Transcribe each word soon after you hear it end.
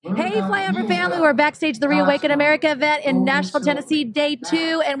Hey, Flyover family, we're backstage the Reawaken America event in Nashville, Tennessee, day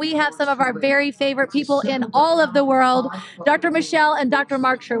 2, and we have some of our very favorite people in all of the world, Dr. Michelle and Dr.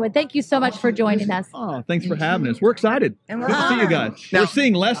 Mark Sherwood. Thank you so much for joining us. Oh, thanks for having us. We're excited. And we're Good to see you honored. guys. We're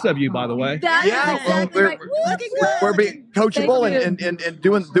seeing less of you, by the way. That is exactly right. We're being coachable Thank and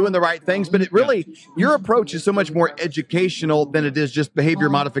doing the right things, but it really, your approach is so much more educational than it is just behavior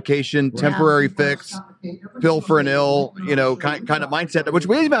modification, temporary fix, pill for an ill, kind of mindset. Which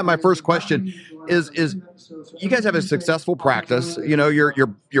leads me to my first question: is you guys have a successful practice?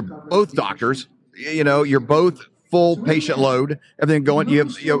 You're both doctors. You're both full patient load, everything going.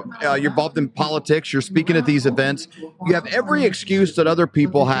 You're involved in politics. You're speaking at these events. You have every excuse that other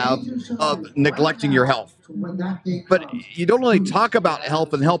people have of neglecting your health. But you don't only talk about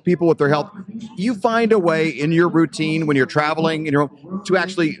health and help people with their health. You find a way in your routine when you're traveling, to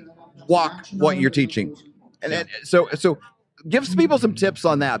actually walk what you're teaching. And so give people some tips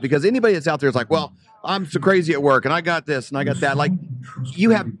on that, because anybody that's out there is like, well, I'm so crazy at work and I got this and I got that. Like,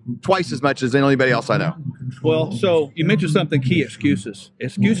 you have twice as much as anybody else I know. Well, so you mentioned something key: excuses.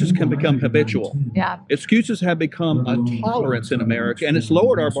 Excuses can become habitual. Yeah. Excuses have become a tolerance in America, and it's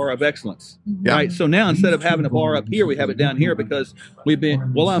lowered our bar of excellence. Yeah. Right. So now, instead of having a bar up here, we have it down here because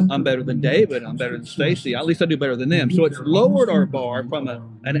I'm better than David, I'm better than Stacy, at least I do better than them. So it's lowered our bar from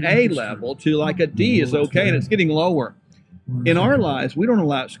an A level to like a D is okay, and it's getting lower. In our lives, we don't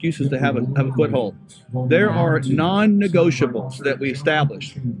allow excuses to have a foothold. There are non-negotiables that we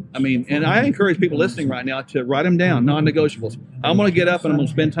establish. And I encourage people listening right now to write them down, non-negotiables. I'm going to get up and I'm going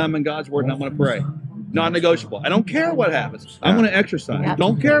to spend time in God's Word and I'm going to pray. Non-negotiable. I don't care what happens. I'm going to exercise.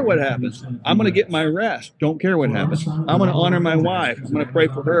 Don't care what happens. I'm going to get my rest. Don't care what happens. I'm going to honor my wife. I'm going to pray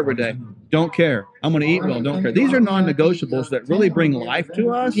for her every day. Don't care. I'm going to eat well. Don't care. These are non-negotiables that really bring life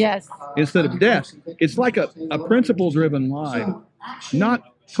to us instead of death. It's like a principle-driven life. Not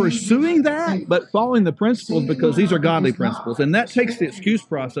pursuing that, but following the principles, because these are godly principles, and that takes the excuse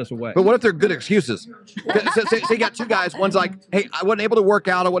process away. But what if they're good excuses? So you got two guys. One's like, hey, I wasn't able to work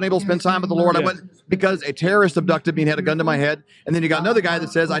out. I wasn't able to spend time with the Lord. I went because a terrorist abducted me and had a gun to my head. And then you got another guy that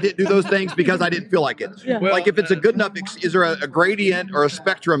says, I didn't do those things because I didn't feel like it. Well, like, if it's a good enough, is there a gradient or a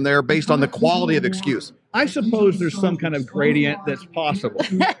spectrum there based on the quality of excuse? I suppose there's some kind of gradient that's possible.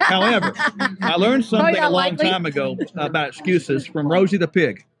 However, I learned something a long time ago about excuses from Rosie the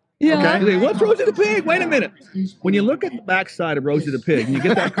Pig. Yeah. Okay. What's Rosie the Pig? Wait a minute. When you look at the backside of Rosie the Pig and you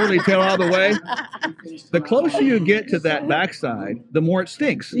get that curly tail out of the way, the closer you get to that backside, the more it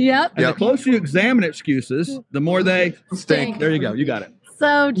stinks. Yep. And the closer you examine excuses, the more they stink. There you go. You got it.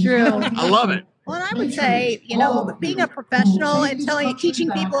 So true. I love it. Well, I would say, being a professional and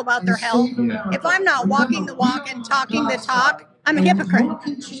teaching people about their health, if I'm not walking the walk and talking the talk, I'm a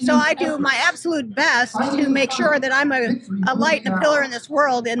hypocrite. So I do my absolute best to make sure that I'm a light and a pillar in this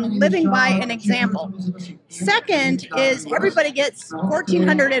world and living by an example. Second is everybody gets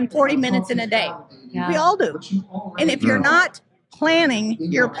 1,440 minutes in a day. Yeah. We all do. And if you're not planning,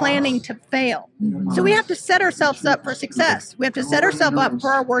 you're planning to fail. So we have to set ourselves up for success. We have to set ourselves up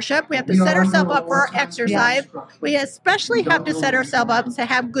for our worship. We have to set ourselves up for our exercise. We especially have to set ourselves up to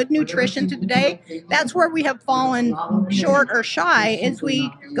have good nutrition today. That's where we have fallen short or shy, is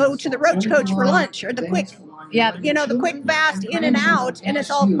we go to the Roach Coach for lunch, or the quick the quick fast in and out, and it's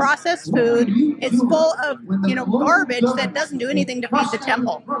all processed food. It's full of, garbage that doesn't do anything to feed the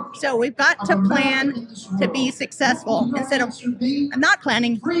temple. So we've got to plan to be successful instead of not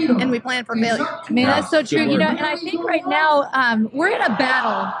planning, and we plan for failure. That's so true. And I think right now we're in a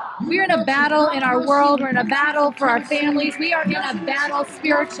battle. We're in a battle in our world. We're in a battle for our families. We are in a battle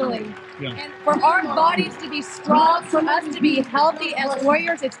spiritually. Yeah. And for our bodies to be strong, for us to be healthy as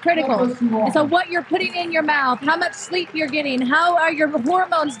warriors, it's critical. And so what you're putting in your mouth, how much sleep you're getting, how are your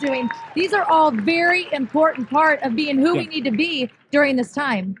hormones doing, these are all very important part of being who we need to be during this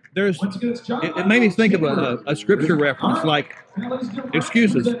time. It made me think of a scripture reference, like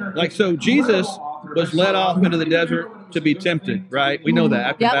excuses. Like, so Jesus was led off into the desert to be tempted, right? We know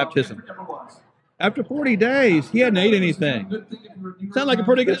that after baptism. After 40 days, he hadn't ate anything. Sounds like a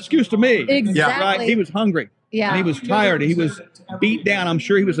pretty good excuse to me. Exactly. Right? He was hungry. Yeah. And he was tired. He was beat down. I'm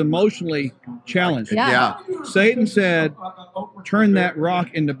sure he was emotionally challenged. Yeah. Satan said, turn that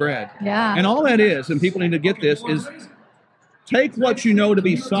rock into bread. Yeah. And all that is, and people need to get this, is take what you know to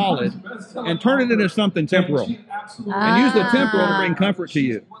be solid and turn it into something temporal. and use the temporal to bring comfort to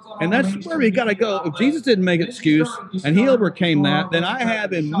you. And that's where we got to go. If Jesus didn't make an excuse and he overcame that, then I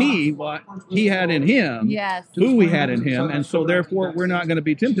have in me what he had in him, who we had in him. And so therefore, we're not going to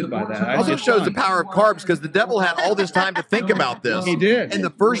be tempted by that. It also shows the power of carbs because the devil had all this time to think about this. He did. And the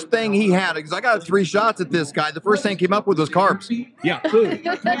first thing he had, because I got 3 shots at this guy, the first thing he came up with was carbs. Yeah, food.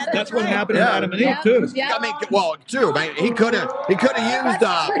 That's what happened to Adam and Eve, too. I mean, well, too, man, he could have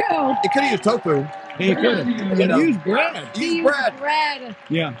used tofu. He could have used bread. Use bread.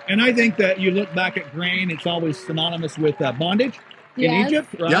 Yeah, and I think that you look back at grain, it's always synonymous with bondage in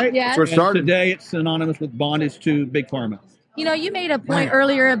Egypt, right? Yes. That's where it started. Today, it's synonymous with bondage to Big Pharma. You know, you made a point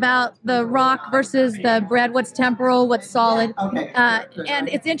earlier about the rock versus the bread, what's temporal, what's solid. And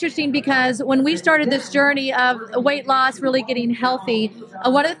it's interesting because when we started this journey of weight loss, really getting healthy,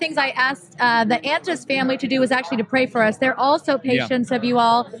 one of the things I asked the Antis family to do was actually to pray for us. They're also patients of you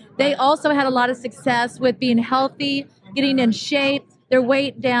all. They also had a lot of success with being healthy, getting in shape, their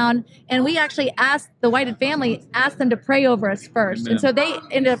weight down. And we actually asked the Whited family, asked them to pray over us first. Amen. And so they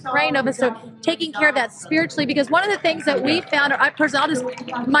ended up praying over us, so taking care of that spiritually, because one of the things that we found, or I personally, I'll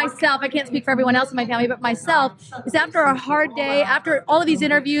just, myself, I can't speak for everyone else in my family, but myself, is after a hard day, after all of these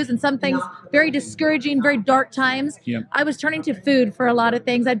interviews and some things, very discouraging, very dark times, I was turning to food for a lot of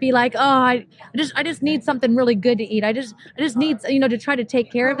things. I'd be like, oh, I just need something really good to eat. I just need, to try to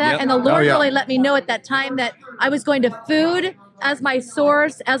take care of that. And the Lord really let me know at that time that I was going to food as my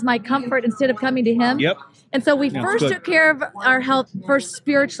source, as my comfort, instead of coming to him. And so we first took care of our health first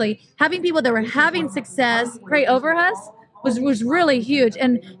spiritually. Having people that were having success pray over us was really huge.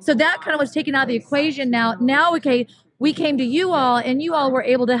 And so that kind of was taken out of the equation now. Now, okay, we came to you all, and you all were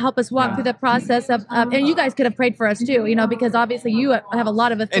able to help us walk through the process of, and you guys could have prayed for us too, because obviously you have a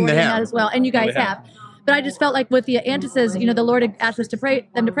lot of authority in that as well, and you guys have. But I just felt like with the Antises, the Lord had asked us to pray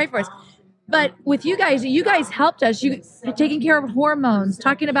for us. But with you guys helped us. You taking care of hormones,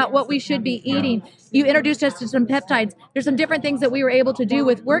 talking about what we should be eating. You introduced us to some peptides. There's some different things that we were able to do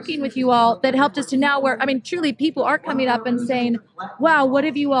with working with you all that helped us to now where, truly people are coming up and saying, wow, what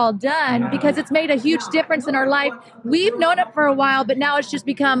have you all done? Because it's made a huge difference in our life. We've known it for a while, but now it's just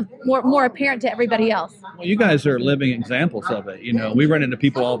become more apparent to everybody else. Well, you guys are living examples of it. We run into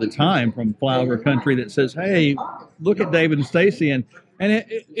people all the time from flyover country that says, hey, look at David and Stacy, and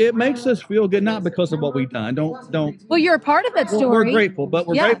it makes us feel good, not because of what we've done. Don't. Well, you're a part of that story. We're grateful, but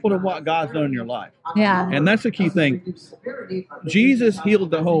we're grateful to what God's done in your life. Yeah. And that's the key thing. Jesus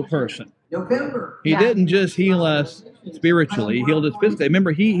healed the whole person. He didn't just heal us spiritually, he healed us physically.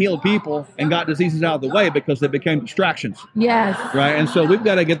 Remember, he healed people and got diseases out of the way because they became distractions. Yes. Right? And so we've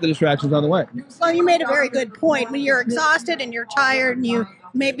got to get the distractions out of the way. Well, you made a very good point. When you're exhausted and you're tired and you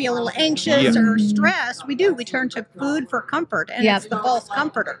may be a little anxious or stressed, we turn to food for comfort, and it's the false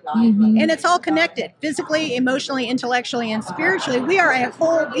comforter. And it's all connected, physically, emotionally, intellectually, and spiritually. We are a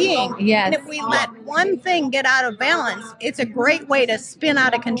whole being. And if we let one thing get out of balance, it's a great way to spin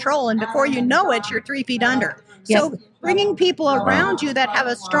out of control, and before you know it, you're 3 feet under. So bringing people around you that have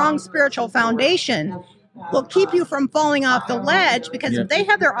a strong spiritual foundation will keep you from falling off the ledge, because if they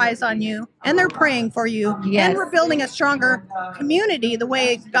have their eyes on you and they're praying for you, and we're building a stronger community the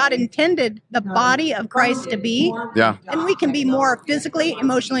way God intended the body of Christ to be, and we can be more physically,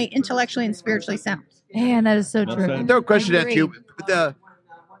 emotionally, intellectually, and spiritually sound. Man, that is so true. No question at you. The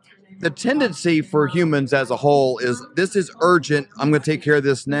tendency for humans as a whole is, this is urgent, I'm going to take care of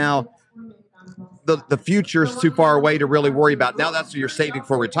this now. The future's too far away to really worry about. Now that's what you're saving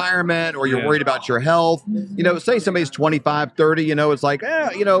for retirement, or you're worried about your health. Say somebody's 25, 30, it's like,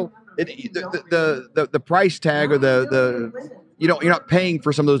 the price tag, or you're not paying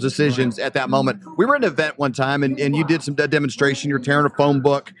for some of those decisions at that moment. We were at an event one time, and you did some demonstration. You're tearing a phone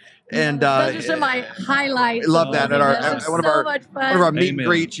book. And those are some of my highlights. I love that. At one of our meet and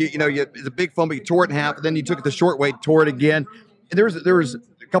greets, it's a big phone book. You tore it in half, and then you took it the short way, tore it again. And there was a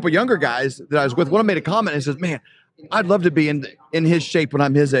couple younger guys that I was with. One of them made a comment and says, "Man, I'd love to be in his shape when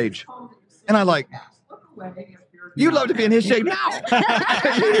I'm his age." And I like, you'd love to be in his shape now.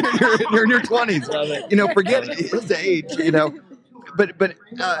 you're in your 20s. Forget his age. But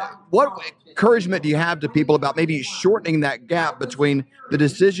what encouragement do you have to people about maybe shortening that gap between the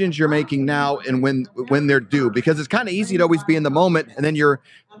decisions you're making now and when they're due? Because it's kind of easy to always be in the moment, and then you're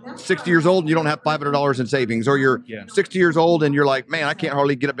 60 years old and you don't have $500 in savings, or you're 60 years old and you're like, man, I can't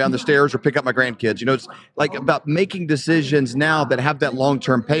hardly get up down the stairs or pick up my grandkids. It's like about making decisions now that have that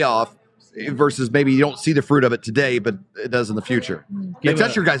long-term payoff versus maybe you don't see the fruit of it today, but it does in the future.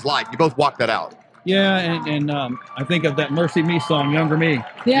 That's your guys' life. You both walk that out. Yeah, and I think of that Mercy Me song, Younger Me.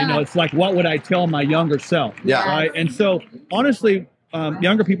 It's like, what would I tell my younger self? Yeah. Right? And so, honestly,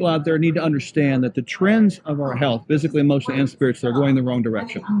 younger people out there need to understand that the trends of our health, physically, emotionally, and spiritually, are going the wrong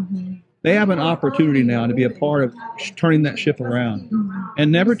direction. Mm-hmm. They have an opportunity now to be a part of turning that ship around. Mm-hmm.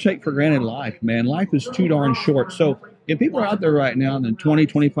 And never take for granted life, man. Life is too darn short. So if people are out there right now in the 20,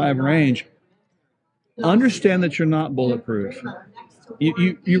 25 range, understand that you're not bulletproof.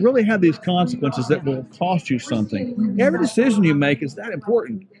 You really have these consequences that will cost you something. Every decision you make is that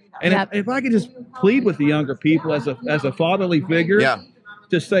important. And if I could just plead with the younger people as a fatherly figure,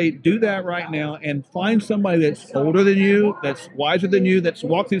 to say, do that right now and find somebody that's older than you, that's wiser than you, that's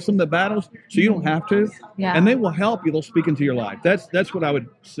walked through some of the battles, so you don't have to. Yeah. And they will help you. They'll speak into your life. That's what I would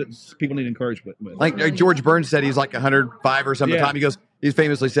people need encouragement with. Like George Burns said, he's like 105 or something. Time he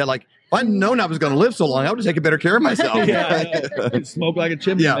famously said, like, if I'd known I was going to live so long, I would have taken better care of myself. Smoke like a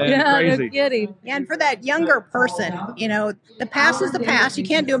chimney, man. Crazy. No kidding. And for that younger person, the past is the past. You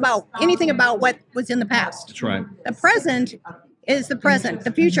can't do anything about what was in the past. That's right. The present is the present.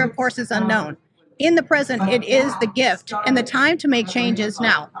 The future, of course, is unknown. In the present, it is the gift, and the time to make changes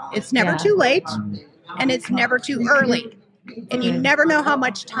now. It's never too late, and it's never too early, and you never know how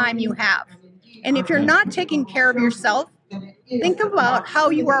much time you have. And if you're not taking care of yourself, think about how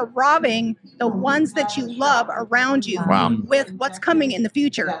you are robbing the ones that you love around you with what's coming in the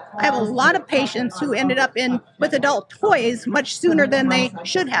future. I have a lot of patients who ended up with adult toys much sooner than they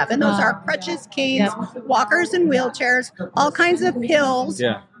should have. And those are crutches, canes, walkers and wheelchairs, all kinds of pills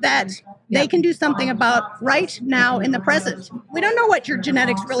that they can do something about right now in the present. We don't know what your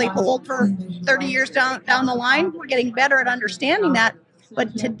genetics really hold for 30 years down the line. We're getting better at understanding that.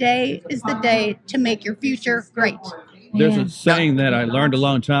 But today is the day to make your future great. There's a saying that I learned a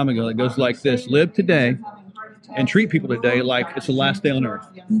long time ago that goes like this: live today and treat people today like it's the last day on earth.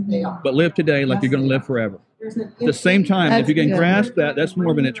 But live today like you're going to live forever. At the same time, if you can grasp that, that's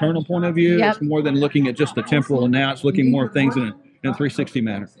more of an eternal point of view. It's more than looking at just the temporal and now. It's looking more at things in a 360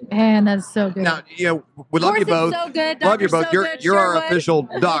 manner. And that's so good. Now, we love you both. So good. Love you both. So you're our official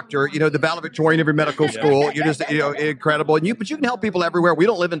doctor. The valedictorian of your medical school. You're just incredible. But you can help people everywhere. We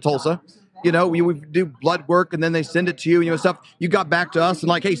don't live in Tulsa. We do blood work and then they send it to you, stuff. You got back to us and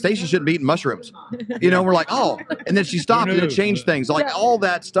like, hey, Stacey shouldn't be eating mushrooms. We're like, oh, and then she stopped and it changed things. Like all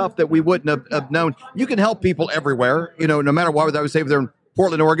that stuff that we wouldn't have known. You can help people everywhere, no matter what. I would say if they're in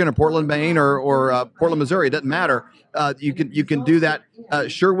Portland, Oregon or Portland, Maine or Portland, Missouri, it doesn't matter. You can do that.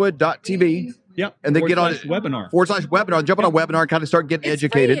 Sherwood.tv. Yep. And they get on /webinar. Jump on a webinar and kind of start getting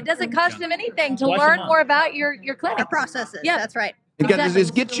educated. Free. It doesn't cost them anything to learn more about your clinic. Our processes. Yeah, that's right.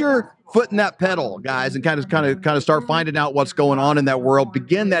 Just get your foot in that pedal, guys, and kind of start finding out what's going on in that world.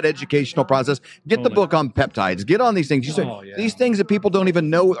 Begin that educational process. Get the book on peptides. Get on these things. These things that people don't even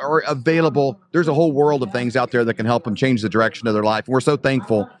know are available. There's a whole world of things out there that can help them change the direction of their life. We're so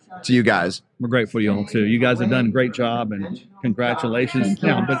thankful to you guys. We're grateful to you all too. You guys have done a great job, and congratulations.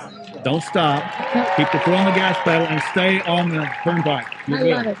 But don't stop. Keep the foot on the gas pedal and stay on the turnpike. I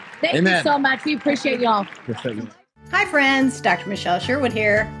love it. Thank you so much. We appreciate y'all. Hi, friends. Dr. Michelle Sherwood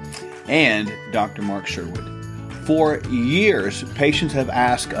here. And Dr. Mark Sherwood. For years, patients have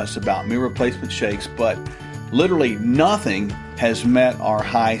asked us about meal replacement shakes, but literally nothing has met our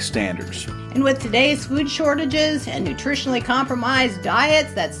high standards. And with today's food shortages and nutritionally compromised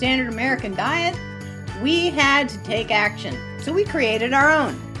diets, that standard American diet, we had to take action. So we created our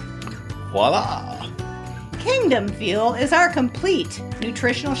own. Voila! Kingdom Fuel is our complete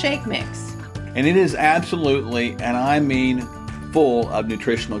nutritional shake mix. And it is absolutely, and I mean full of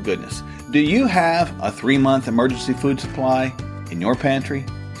nutritional goodness. Do you have a 3-month emergency food supply in your pantry?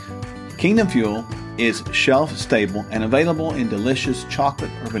 Kingdom Fuel is shelf stable and available in delicious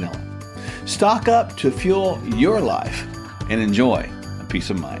chocolate or vanilla. Stock up to fuel your life and enjoy a peace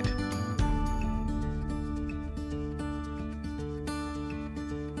of mind.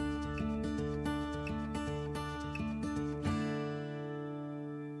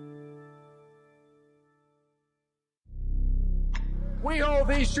 We hold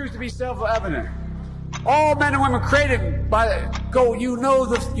these truths to be self-evident. All men and women created by go. You know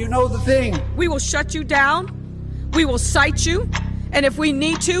the thing. We will shut you down. We will cite you, and if we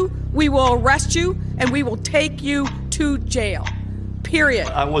need to, we will arrest you, and we will take you to jail. Period.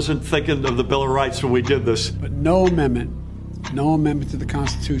 I wasn't thinking of the Bill of Rights when we did this. But no amendment to the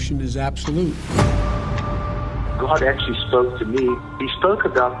Constitution is absolute. God actually spoke to me. He spoke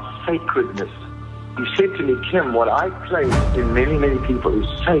about sacredness. He said to me, Kim, what I place in many, many people is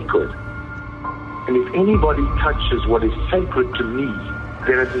sacred. And if anybody touches what is sacred to me,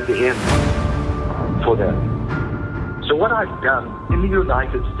 then it is the end for them. So what I've done in the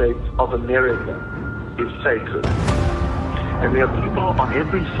United States of America is sacred. And there are people on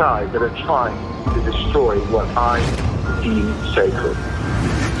every side that are trying to destroy what I deem sacred.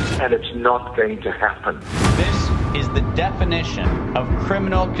 And it's not going to happen. This is the definition of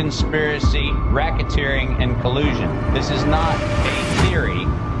criminal conspiracy, racketeering, and collusion. This is not a theory.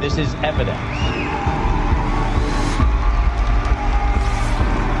 This is evidence.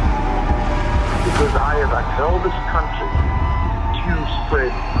 Because I have upheld this country to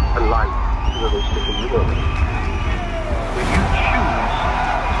spread a light to the rest of the world. When you choose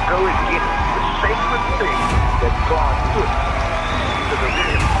to go against the sacred thing that God put into the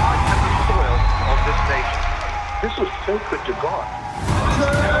very heart and the soil of this nation, this was sacred to God.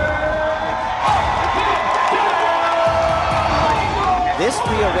 This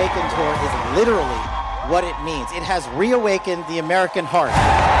Reawaken tour is literally what it means. It has reawakened the American heart.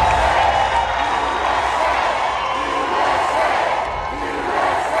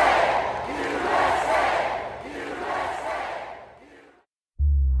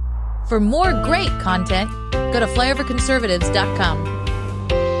 For more great content, go to flyoverconservatives.com.